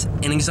 bought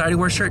an Anxiety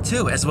Word shirt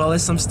too, as well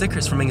as some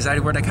stickers from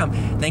anxietyword.com.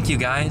 Thank you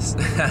guys.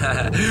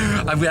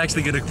 I'm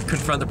actually gonna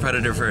confront the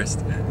predator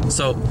first.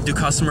 So, do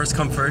customers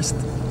come first?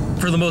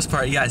 For the most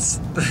part, yes.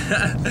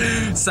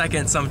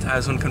 Second,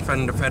 sometimes when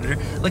confronting the predator.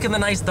 Look at the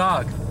nice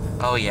dog.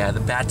 Oh yeah, the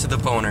bat to the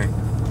boner.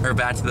 Or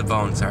bat to the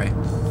bone, sorry.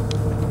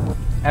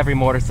 Every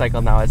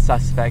motorcycle now is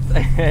suspect.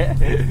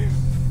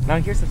 Now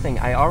here's the thing,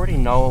 I already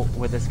know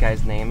what this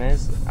guy's name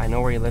is. I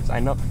know where he lives. I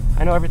know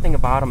everything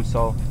about him,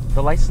 so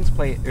the license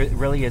plate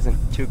really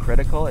isn't too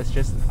critical. It's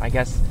just, I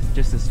guess,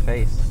 just his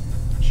face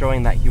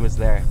showing that he was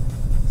there.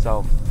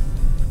 So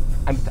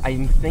I'm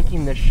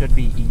thinking this should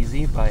be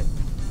easy, but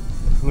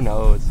who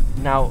knows?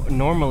 Now,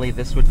 normally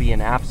this would be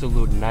an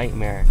absolute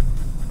nightmare,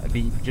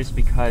 just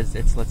because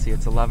it's, let's see,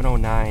 it's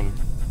 11:09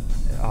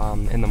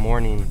 in the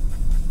morning,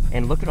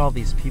 and look at all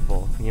these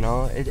people, you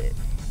know?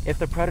 If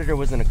the predator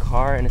was in a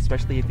car, and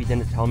especially if he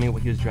didn't tell me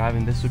what he was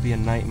driving, this would be a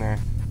nightmare.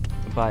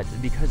 But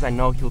because I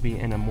know he'll be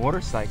in a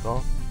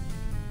motorcycle,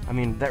 I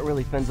mean, that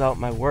really thins out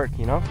my work,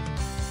 you know?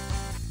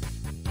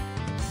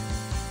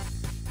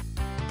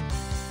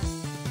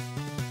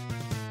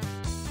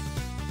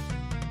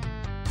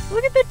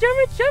 Look at the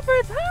German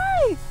Shepherds!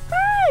 Hi!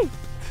 Hi!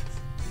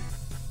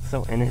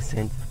 So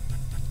innocent.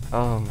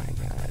 Oh my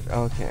god,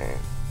 okay.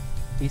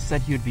 He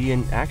said he would be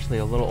in actually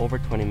a little over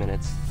 20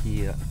 minutes.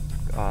 He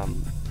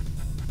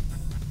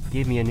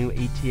gave me a new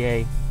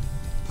ETA.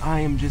 I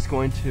am just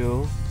going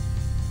to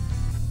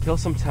kill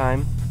some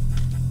time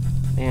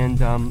and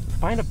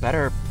find a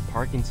better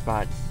parking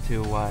spot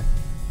to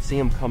see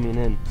him coming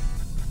in.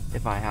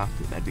 If I have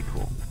to, that'd be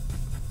cool.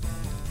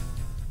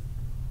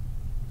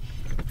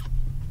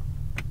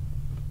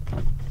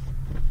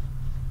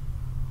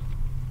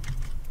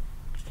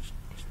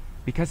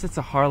 Because it's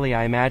a Harley,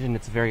 I imagine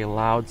it's very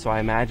loud, so I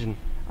imagine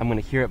I'm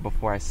gonna hear it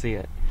before I see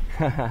it.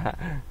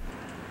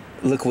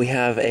 Look, we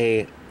have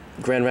a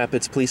Grand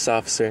Rapids police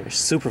officer,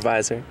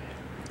 supervisor.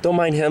 Don't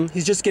mind him,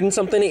 he's just getting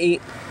something to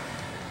eat.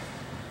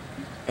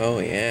 Oh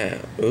yeah,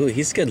 ooh,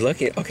 he's good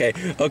looking.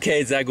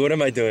 Okay, Zach, what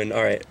am I doing?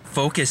 All right,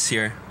 focus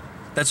here.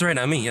 That's right,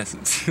 on me, yes.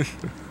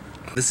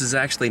 This is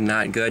actually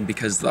not good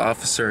because the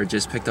officer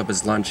just picked up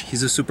his lunch.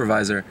 He's a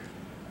supervisor.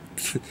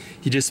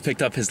 He just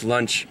picked up his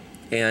lunch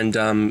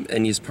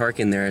and he's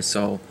parking there,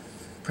 so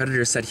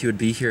Predator said he would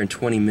be here in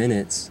 20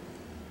 minutes.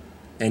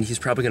 And he's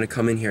probably gonna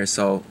come in here,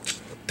 so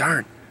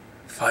darn,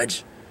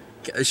 fudge.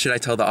 Should I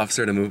tell the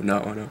officer to move?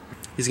 No.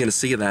 He's gonna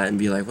see that and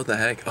be like, what the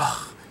heck?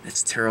 Oh,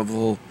 that's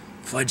terrible,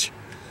 fudge.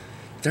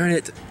 Darn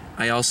it.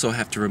 I also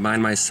have to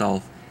remind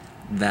myself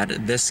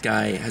that this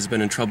guy has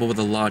been in trouble with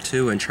the law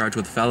too and charged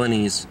with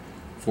felonies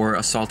for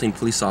assaulting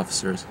police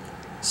officers.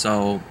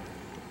 So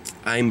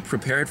I'm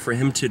prepared for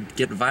him to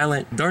get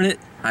violent. Darn it,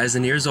 eyes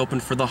and ears open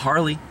for the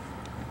Harley.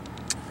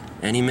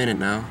 Any minute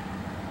now.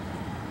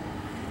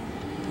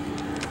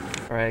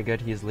 Alright,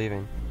 good, he's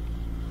leaving.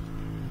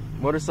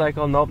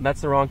 Motorcycle, nope,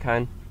 that's the wrong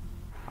kind.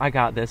 I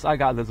got this,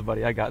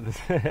 buddy, I got this.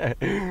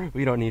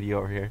 We don't need you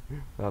over here.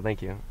 Oh,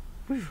 thank you.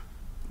 Whew.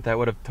 That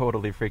would have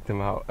totally freaked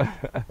him out.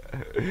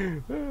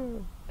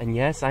 And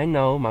yes, I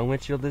know, my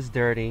windshield is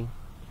dirty.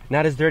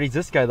 Not as dirty as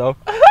this guy, though.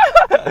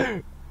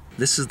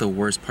 This is the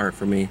worst part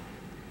for me.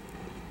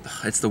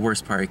 It's the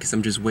worst part, because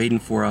I'm just waiting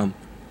for him.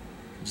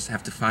 I just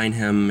have to find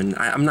him, and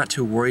I'm not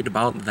too worried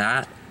about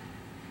that.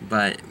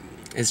 But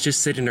it's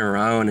just sitting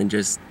around and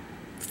just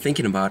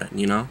thinking about it,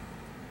 you know?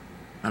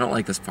 I don't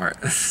like this part.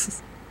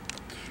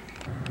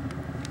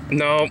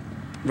 No,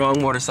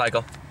 wrong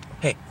motorcycle.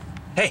 Hey,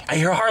 I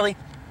hear a Harley.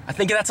 I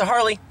think that's a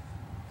Harley.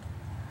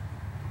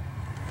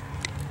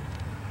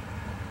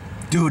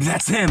 Dude,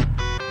 that's him.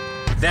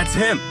 That's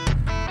him.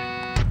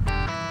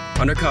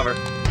 Undercover.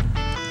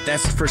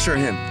 That's for sure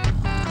him.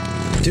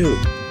 Dude.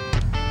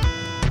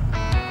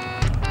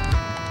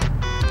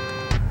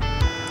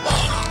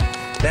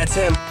 That's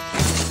him.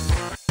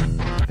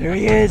 There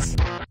he is.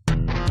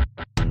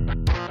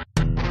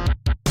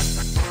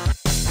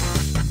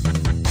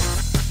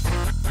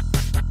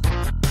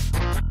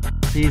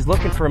 See, he's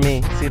looking for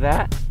me. See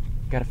that?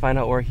 Gotta find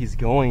out where he's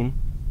going.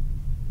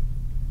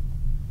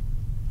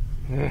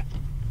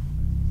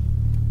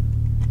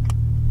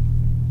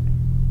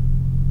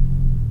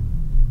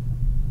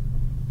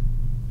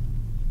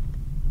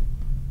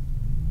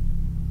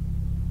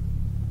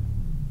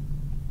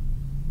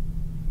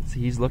 See,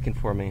 he's looking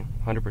for me,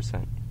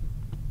 100%.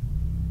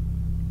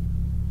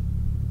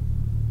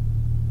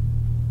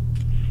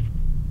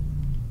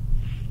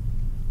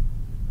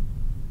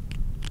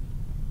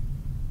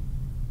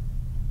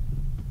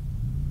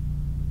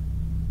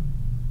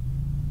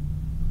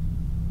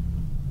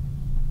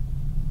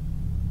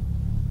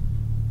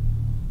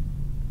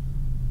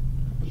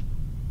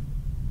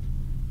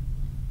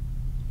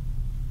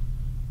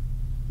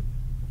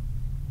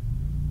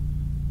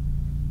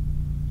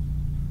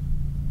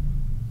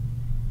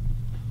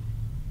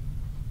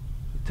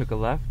 Took a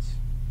left.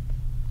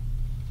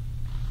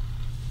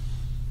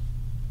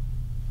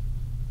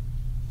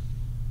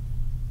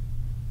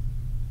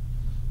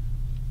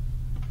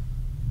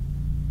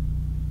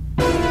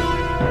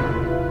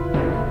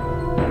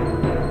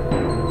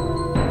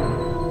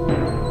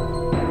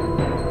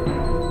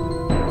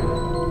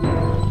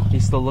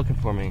 still looking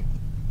for me.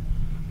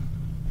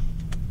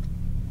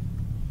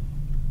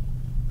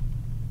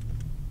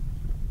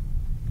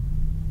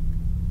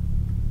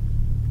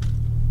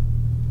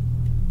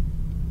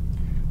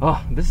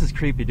 Oh, this is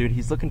creepy, dude.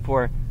 He's looking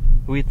for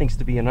who he thinks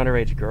to be an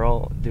underage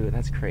girl. Dude,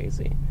 that's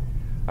crazy.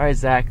 Alright,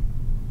 Zach.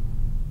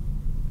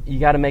 You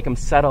gotta make him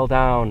settle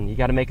down. You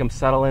gotta make him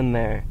settle in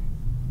there.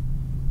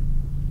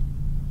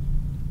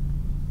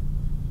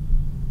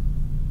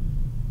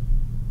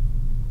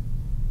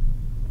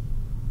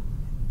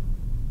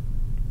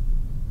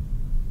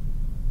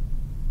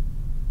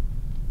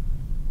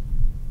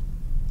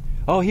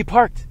 Oh, he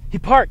parked. He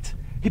parked.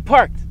 He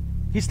parked.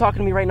 He's talking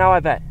to me right now, I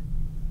bet.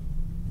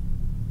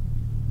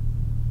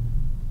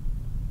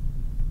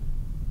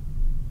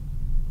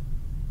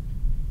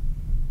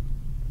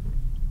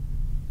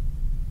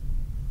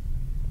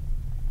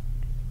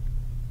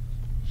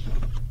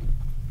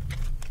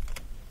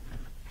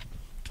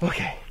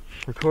 Okay,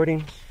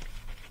 recording.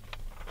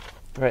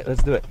 All right,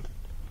 let's do it.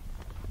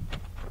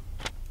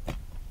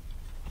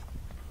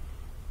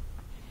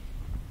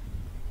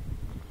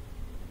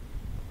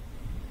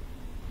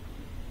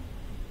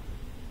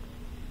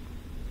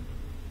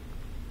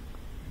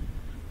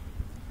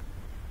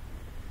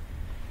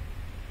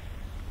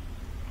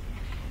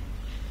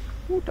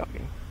 Who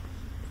talking?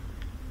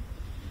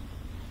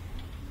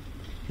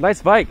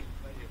 Nice bike.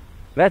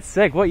 That's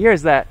sick. What year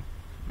is that?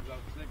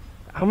 2006.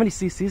 How many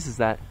cc's is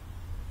that?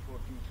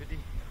 1450.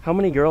 How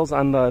many girls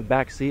on the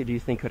back seat do you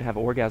think could have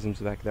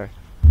orgasms back there?